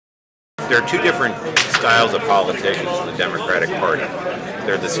there are two different styles of politicians in the Democratic Party.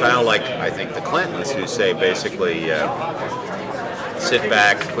 They're the style like, I think, the Clintons, who say basically, sit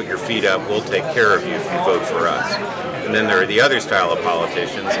back, put your feet up, we'll take care of you if you vote for us. And then there are the other style of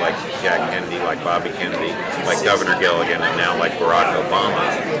politicians like Jack Kennedy, like Bobby Kennedy, like Governor Gilligan, and now like Barack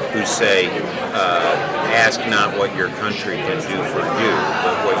Obama, who say, ask not what your country can do for you,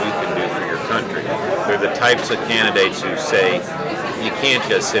 but what you can do for your country. They're the types of candidates who say, you can't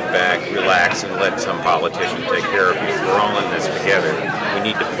just sit back, relax, and let some politician take care of you. We're all in this together. We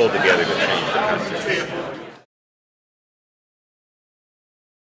need to pull together to change the country.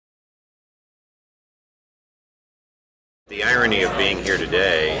 The irony of being here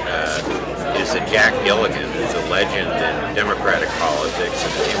today is that Jack Gilligan, who's a legend in Democratic politics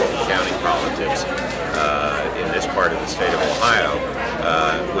and Hamilton County politics in this part of the state of Ohio,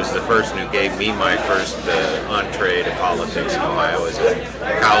 was the person who gave me my first entree to politics in Ohio. As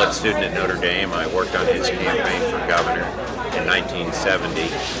a college student at Notre Dame, I worked on his campaign for governor in 1970.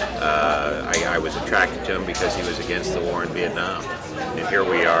 I was attracted to him because he was against the war in Vietnam. And here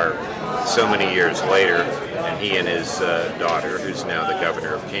we are so many years later, and he and his daughter, who's now the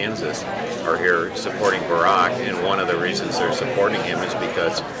governor of Kansas, are here supporting Barack. And one of the reasons they're supporting him is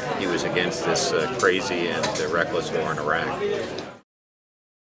because he was against this crazy and reckless war in Iraq.